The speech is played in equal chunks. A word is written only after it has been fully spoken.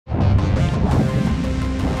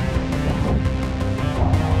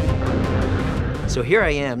So here I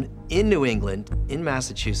am in New England, in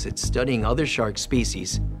Massachusetts, studying other shark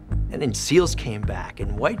species, and then seals came back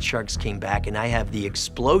and white sharks came back, and I have the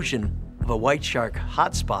explosion of a white shark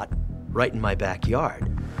hotspot right in my backyard.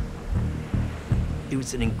 It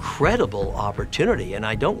was an incredible opportunity, and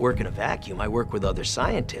I don't work in a vacuum. I work with other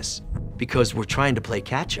scientists because we're trying to play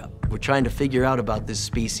catch up. We're trying to figure out about this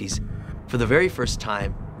species for the very first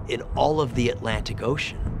time in all of the Atlantic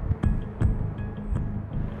Ocean.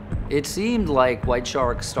 It seemed like white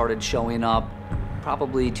sharks started showing up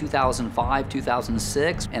probably 2005,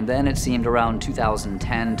 2006, and then it seemed around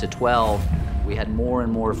 2010 to 12, we had more and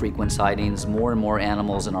more frequent sightings, more and more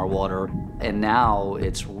animals in our water, and now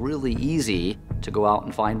it's really easy to go out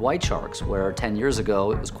and find white sharks, where 10 years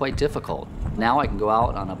ago it was quite difficult. Now I can go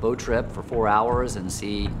out on a boat trip for 4 hours and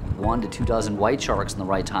see 1 to 2 dozen white sharks in the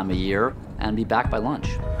right time of year and be back by lunch.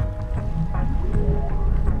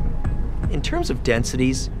 In terms of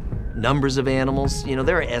densities, numbers of animals,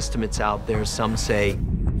 there are estimates out there. Some say,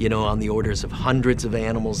 on the orders of hundreds of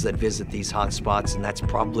animals that visit these hot spots, and that's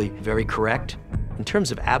probably very correct. In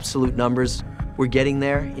terms of absolute numbers, we're getting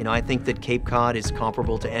there. I think that Cape Cod is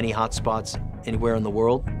comparable to any hot spots anywhere in the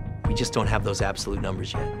world. We just don't have those absolute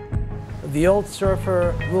numbers yet. The old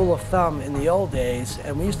surfer rule of thumb in the old days,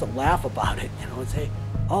 and we used to laugh about it, and say,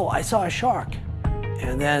 oh, I saw a shark.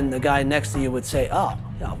 And then the guy next to you would say, oh,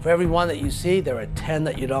 for every one that you see, there are 10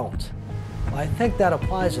 that you don't. Well, I think that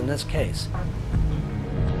applies in this case.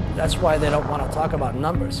 That's why they don't want to talk about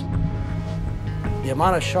numbers. The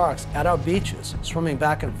amount of sharks at our beaches swimming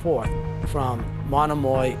back and forth from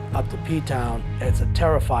Monomoy up to P-Town, it's a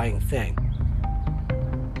terrifying thing.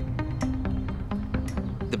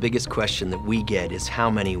 The biggest question that we get is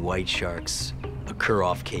how many white sharks occur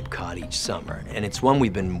off Cape Cod each summer. And it's one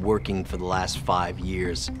we've been working for the last 5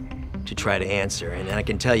 years to try to answer. And I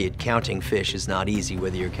can tell you, counting fish is not easy,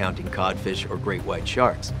 whether you're counting codfish or great white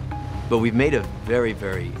sharks. But we've made a very,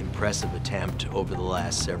 very impressive attempt over the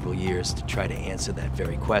last several years to try to answer that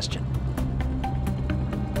very question.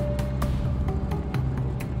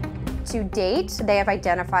 To date, they have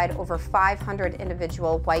identified over 500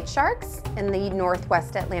 individual white sharks in the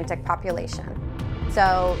Northwest Atlantic population.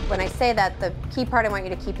 So when I say that, the key part I want you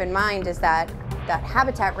to keep in mind is that that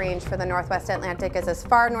habitat range for the Northwest Atlantic is as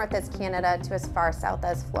far north as Canada to as far south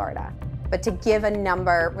as Florida. But to give a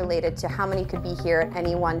number related to how many could be here at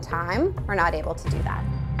any one time, we're not able to do that.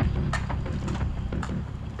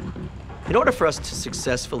 In order for us to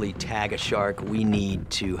successfully tag a shark, we need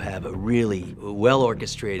to have a really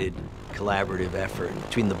well-orchestrated, collaborative effort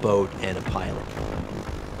between the boat and a pilot.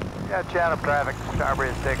 Yeah, channel traffic, starboard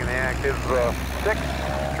is taking the active 6,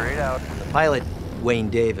 straight out. The pilot, Wayne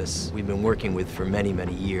Davis, we've been working with for many,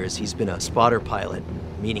 many years. He's been a spotter pilot,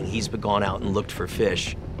 meaning he's gone out and looked for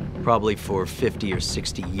fish probably for 50 or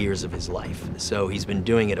 60 years of his life. So he's been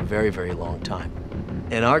doing it a very, very long time.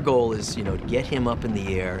 And our goal is, to get him up in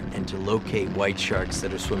the air and to locate white sharks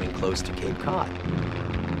that are swimming close to Cape Cod.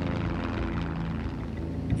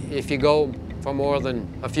 If you go for more than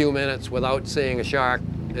a few minutes without seeing a shark,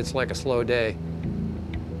 it's like a slow day.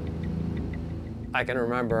 I can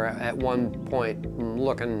remember at one point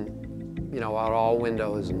looking, out all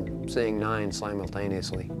windows and seeing 9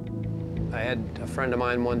 simultaneously. I had a friend of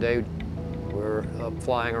mine one day, we were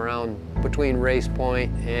flying around between Race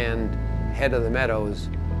Point and head of the Meadows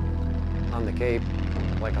on the Cape,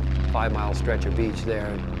 like a 5-mile stretch of beach there.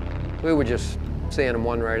 And we were just seeing them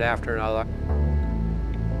one right after another.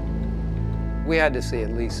 We had to see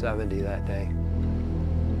at least 70 that day.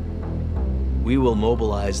 We will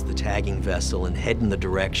mobilize the tagging vessel and head in the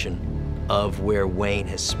direction of where Wayne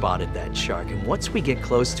has spotted that shark. And once we get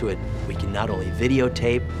close to it, we can not only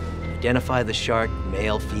videotape, identify the shark,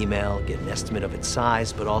 male, female, get an estimate of its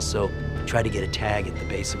size, but also try to get a tag at the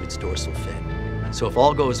base of its dorsal fin. So if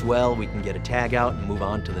all goes well, we can get a tag out and move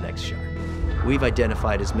on to the next shark. We've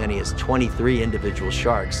identified as many as 23 individual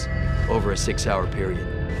sharks over a 6-hour period.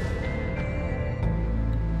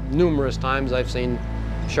 Numerous times I've seen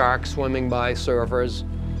sharks swimming by surfers.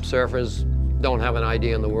 Surfers don't have an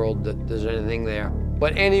idea in the world that there's anything there.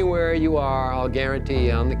 But anywhere you are, I'll guarantee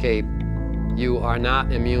you on the Cape, you are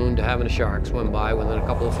not immune to having a shark swim by within a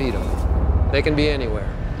couple of feet of you. They can be anywhere,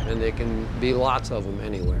 and there can be lots of them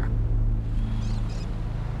anywhere.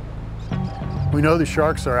 We know the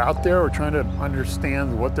sharks are out there. We're trying to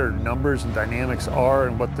understand what their numbers and dynamics are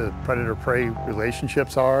and what the predator-prey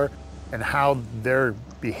relationships are and how their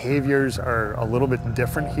behaviors are a little bit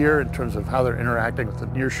different here in terms of how they're interacting with the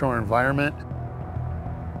nearshore environment.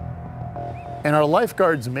 And our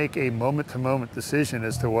lifeguards make a moment-to-moment decision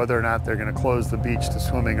as to whether or not they're going to close the beach to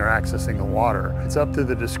swimming or accessing the water. It's up to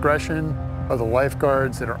the discretion of the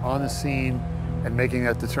lifeguards that are on the scene and making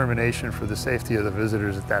that determination for the safety of the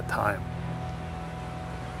visitors at that time.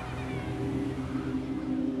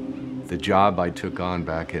 The job I took on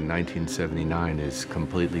back in 1979 is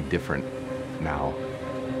completely different now.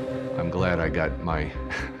 I'm glad I got my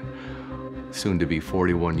soon-to-be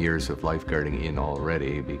 41 years of lifeguarding in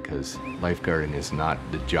already, because lifeguarding is not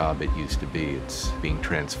the job it used to be. It's being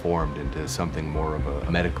transformed into something more of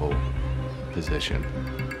a medical position.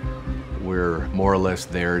 We're more or less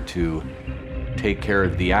there to take care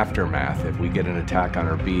of the aftermath. If we get an attack on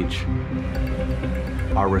our beach,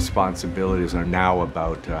 our responsibilities are now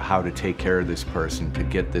about how to take care of this person, to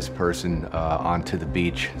get this person onto the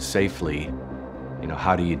beach safely. You know,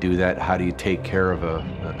 how do you do that? How do you take care of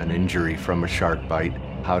an injury from a shark bite?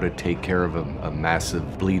 How to take care of a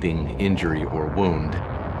massive bleeding injury or wound?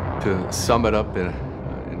 To sum it up in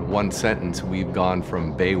one sentence, we've gone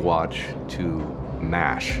from Baywatch to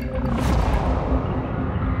MASH.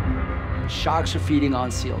 Sharks are feeding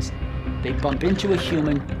on seals. They bump into a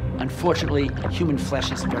human. Unfortunately, human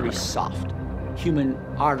flesh is very soft. Human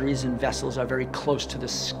arteries and vessels are very close to the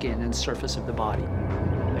skin and surface of the body.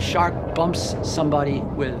 A shark bumps somebody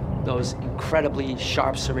with those incredibly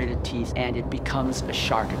sharp serrated teeth, and it becomes a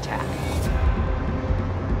shark attack.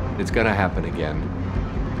 It's gonna happen again.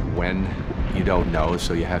 When, you don't know,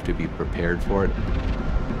 so you have to be prepared for it.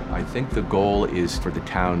 I think the goal is for the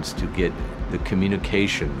towns to get the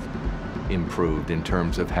communication improved in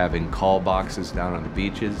terms of having call boxes down on the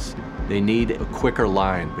beaches. They need a quicker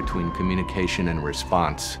line between communication and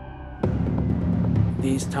response.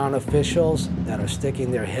 These town officials that are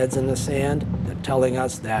sticking their heads in the sand, they're telling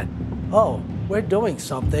us that, oh, we're doing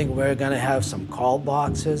something, we're gonna have some call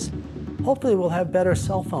boxes. Hopefully we'll have better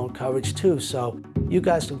cell phone coverage too, so you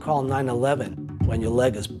guys can call 911 when your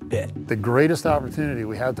leg is bit. The greatest opportunity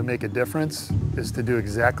we have to make a difference is to do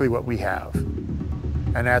exactly what we have.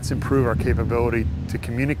 And that's improve our capability to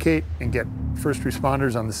communicate and get first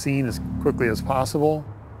responders on the scene as quickly as possible,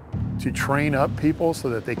 to train up people so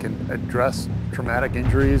that they can address traumatic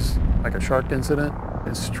injuries like a shark incident,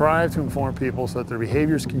 and strive to inform people so that their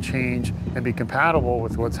behaviors can change and be compatible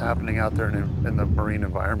with what's happening out there in the marine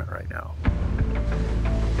environment right now.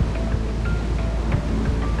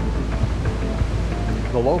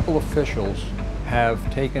 The local officials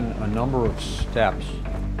have taken a number of steps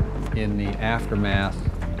in the aftermath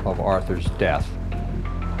of Arthur's death.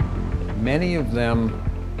 Many of them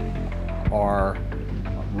are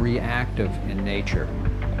reactive in nature.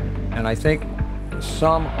 And I think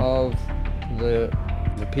some of the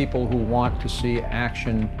people who want to see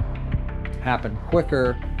action happen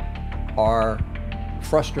quicker are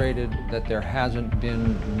frustrated that there hasn't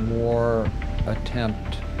been more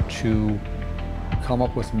attempt to come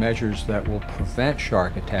up with measures that will prevent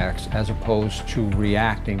shark attacks as opposed to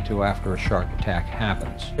reacting to after a shark attack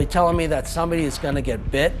happens. They're telling me that somebody is going to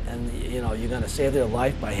get bit and you're going to save their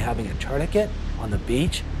life by having a tourniquet on the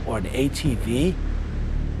beach or an ATV.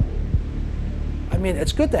 I mean,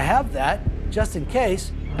 it's good to have that just in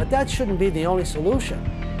case, but that shouldn't be the only solution.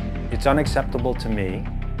 It's unacceptable to me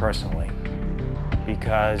personally,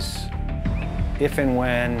 because if and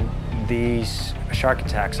when these shark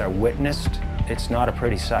attacks are witnessed, it's not a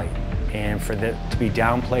pretty sight. And for it to be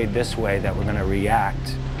downplayed this way, that we're going to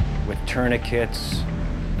react with tourniquets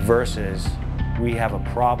versus we have a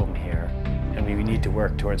problem here and we need to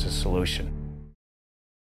work towards a solution.